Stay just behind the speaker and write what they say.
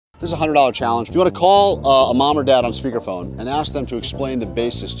This is a $100 challenge. If you want to call a mom or dad on speakerphone and ask them to explain the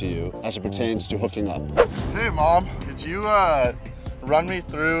basis to you as it pertains to hooking up. Hey Mom, could you run me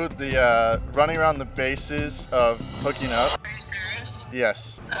through the running around the bases of hooking up? Are you serious?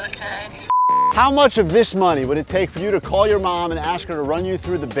 Yes. Okay. How much of this money would it take for you to call your mom and ask her to run you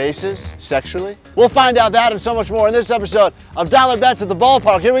through the bases sexually? We'll find out that and so much more in this episode of Dollar Bets at the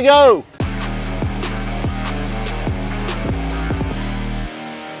Ballpark. Here we go.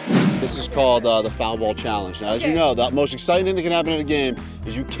 This is called the foul ball challenge. Now, as you know, the most exciting thing that can happen in a game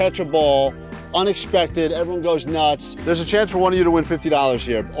is you catch a ball, unexpected, everyone goes nuts. There's a chance for one of you to win $50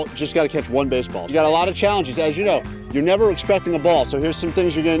 here. Just got to catch one baseball. You got a lot of challenges. As you know, you're never expecting a ball, so here's some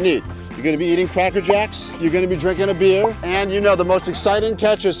things you're going to need. You're going to be eating Cracker Jacks, you're going to be drinking a beer, and you know the most exciting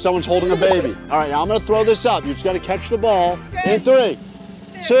catch is someone's holding a baby. All right, now I'm going to throw this up. You just got to catch the ball in 3,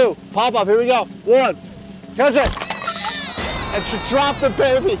 2, pop up. Here we go. 1, catch it. And she dropped the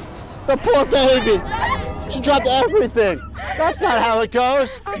baby. The poor baby. She dropped everything. That's not how it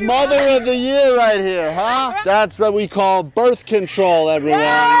goes. Mother of the year right here, huh? That's what we call birth control, everyone.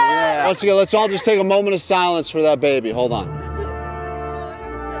 Yeah. Once again, let's all just take a moment of silence for that baby. Hold on.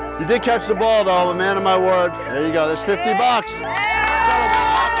 You did catch the ball, though, a man of my word. There you go. There's $50.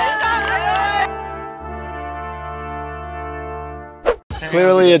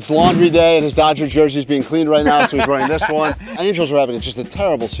 Clearly, it's laundry day and his Dodger jersey is being cleaned right now, so he's wearing this one. Angels are having just a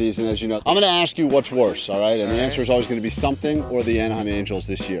terrible season, as you know. I'm going to ask you what's worse, all right? And the answer is always going to be something or the Anaheim Angels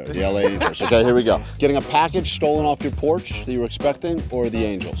this year, the LA Angels. Okay, here we go. Getting a package stolen off your porch that you were expecting or the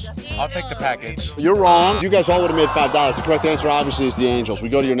Angels? I'll take the package. You're wrong. You guys all would have made $5. The correct answer, obviously, is the Angels. We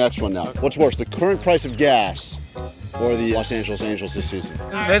go to your next one now. What's worse, the current price of gas or the Los Angeles Angels this season?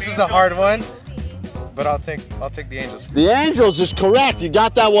 This is a hard one. But I'll take the Angels. The Angels is correct. You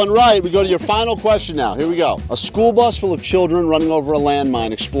got that one right. We go to your final question now. Here we go. A school bus full of children running over a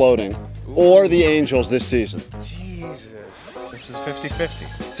landmine exploding, or the Angels this season? Jesus. This is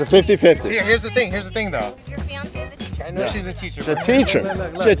 50-50. It's a 50-50. Here's the thing though. Your fiance is a teacher. I know she's a teacher. The teacher.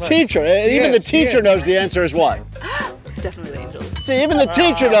 The teacher. She Even is, the teacher knows the answer is what? Definitely the Angels. See, even the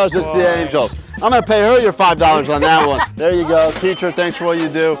teacher knows it's the Angels. I'm going to pay her your $5 on that one. There you go. Teacher, thanks for what you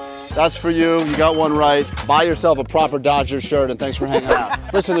do. That's for you. You got one right. Buy yourself a proper Dodgers shirt, and thanks for hanging out.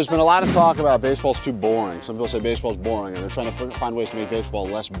 Listen, there's been a lot of talk about baseball's too boring. Some people say baseball's boring, and they're trying to find ways to make baseball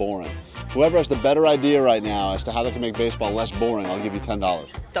less boring. Whoever has the better idea right now as to how they can make baseball less boring, I'll give you $10.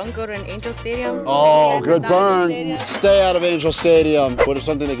 Don't go to an Angel Stadium. Oh, good burn. Stay out of Angel Stadium. What is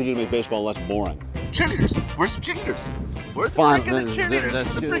something they can do to make baseball less boring? Cheerleaders. Where's the cheerleaders? Where's the Fine. freaking cheerleaders?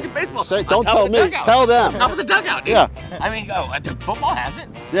 That's the good. freaking baseball. Don't tell me. Tell them. Top of the dugout, dude. Yeah. I mean, football has it.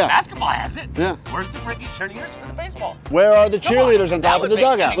 Yeah. Basketball has it. Yeah. Where's the freaking cheerleaders for the baseball? Where are the cheerleaders on top That of the would make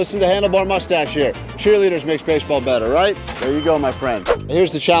dugout? sense. Listen to Handlebar Mustache here. Cheerleaders makes baseball better, right? There you go, my friend.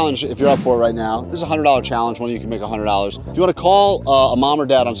 Here's the challenge if you're up for it right now. This is a $100 challenge, one you can make $100. If you want to call a mom or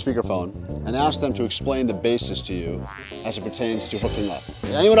dad on speakerphone and ask them to explain the basis to you as it pertains to hooking up.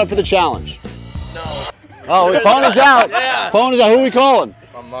 Anyone up for the challenge? No. Oh, phone is out. Yeah. Phone is out. Who are we calling?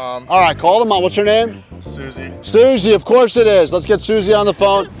 My mom. All right, call the mom. What's her name? Susie. Susie, of course it is. Let's get Susie on the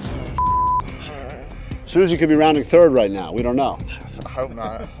phone. Susie could be rounding third right now. We don't know. I hope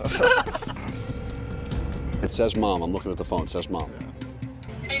not. It says mom. I'm looking at the phone. It says mom.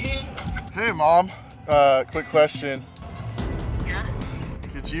 Hey, Mom. Quick question. Yeah?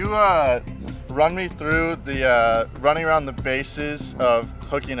 Could you run me through the running around the bases of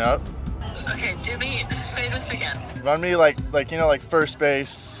hooking up? Okay, say this again. Run me like first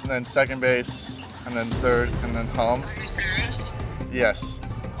base, and then second base, and then third, and then home. Are you serious? Yes.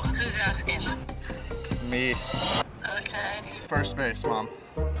 Who's asking? Me. Okay. First base, Mom.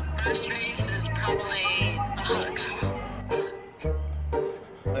 First base is probably a hook.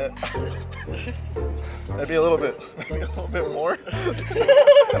 Maybe a little bit more.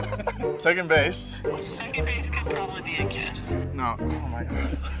 Second base. Second base could probably be a kiss. No. Oh my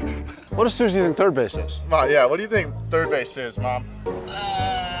God. What does Susie think third base is? Mom, yeah. What do you think third base is, Mom?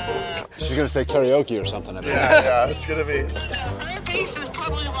 She's gonna say karaoke or something. I bet. Yeah. It's gonna be. Third base is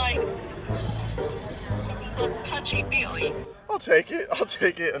probably like some touchy-feely. I'll take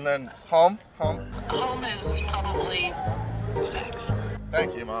it, and then home. Home is probably sex.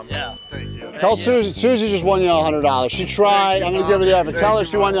 Thank you, Mom. Yeah. Thank you. Tell Susie. Susie just won you $100. She tried. I'm gonna give her the effort. Tell her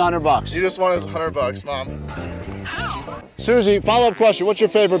she won you $100. You just won us $100, Mom. How? Susie, follow-up question. What's your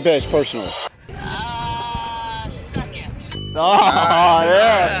favorite base, personally? Second. Oh,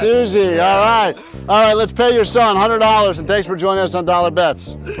 yeah, Susie. All right. All right, let's pay your son $100, and thanks for joining us on Dollar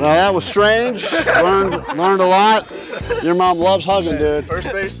Bets. Well, that was strange. Learned a lot. Your mom loves hugging, dude.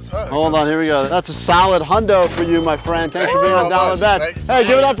 First base is hard. Hold on, here we go. That's a solid hundo for you, my friend. Thanks for being on Dollar Bets. Thanks. Hey,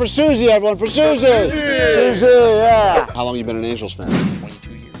 give it up for Susie, everyone, for Susie. Susie, yeah. How long you been an Angels fan?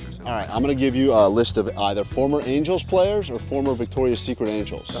 22 years or so. All right, I'm gonna give you a list of either former Angels players or former Victoria's Secret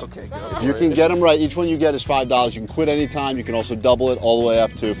Angels. Okay, go. If you can get them right, each one you get is $5. You can quit anytime. You can also double it all the way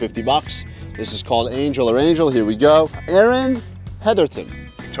up to 50 bucks. This is called Angel or Angel. Here we go. Aaron Heatherton.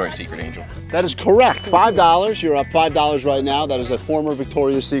 Victoria's Secret Angel. That is correct. $5. You're up $5 right now. That is a former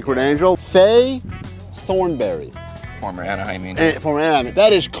Victoria's Secret Angel. Faye Thornberry. Former Anaheim Angel. Former Anaheim.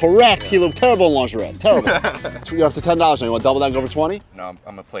 That is correct. He looked terrible in lingerie. Terrible. So you're up to $10 now. You want to double that and go for 20? No, I'm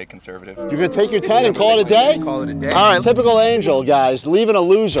gonna play conservative. You're going to take your 10 and call it a day? Call it a day. All right, typical Angel, guys. Leaving a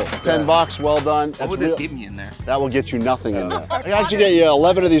loser. 10 bucks, well done. What would this get me in there? That will get you nothing in there. I got you get you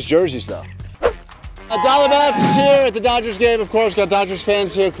 11 of these jerseys, though. Dollar Bets here at the Dodgers game. Of course, got Dodgers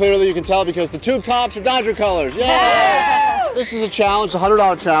fans here. Clearly, you can tell because the tube tops are Dodger colors. Yeah! This is a challenge, a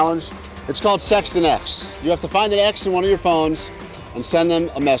 $100 challenge. It's called Sexton X. You have to find an X in one of your phones and send them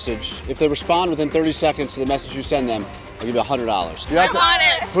a message. If they respond within 30 seconds to the message you send them, I'll give you $100. You have I'm on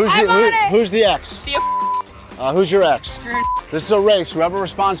it. Who's the X? Who's your ex? This is a race. Whoever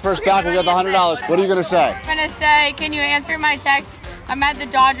responds first back will get the $100. What are you gonna say? I'm gonna say, can you answer my text? I'm at the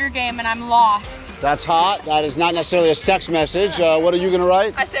Dodger game and I'm lost. That's hot. That is not necessarily a sex message. What are you gonna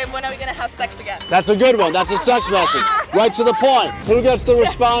write? I say, when are we gonna have sex again? That's a good one. That's a sex message. Right to the point. Who gets the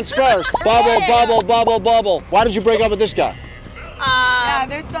response first? Bubble, bubble, bubble, bubble. Why did you break up with this guy? Yeah,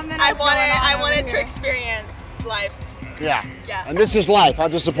 there's something else going on I over wanted to here. experience life. Yeah. Yeah. And this is life. How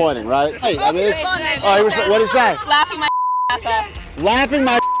disappointing, right? Hey, I mean, what did he say? Laughing my ass off. Laughing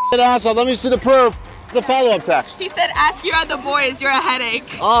my ass off. Let me see the proof. The follow-up text. He said, ask your other boys, you're a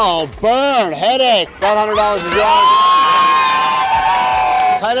headache. Oh, burn, headache. That $100 is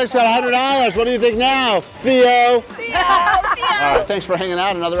yours. Headache's got $100. What do you think now, Theo? All right, thanks for hanging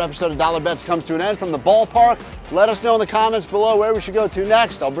out. Another episode of Dollar Bets comes to an end from the ballpark. Let us know in the comments below where we should go to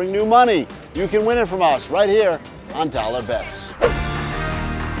next. I'll bring new money. You can win it from us right here on Dollar Bets.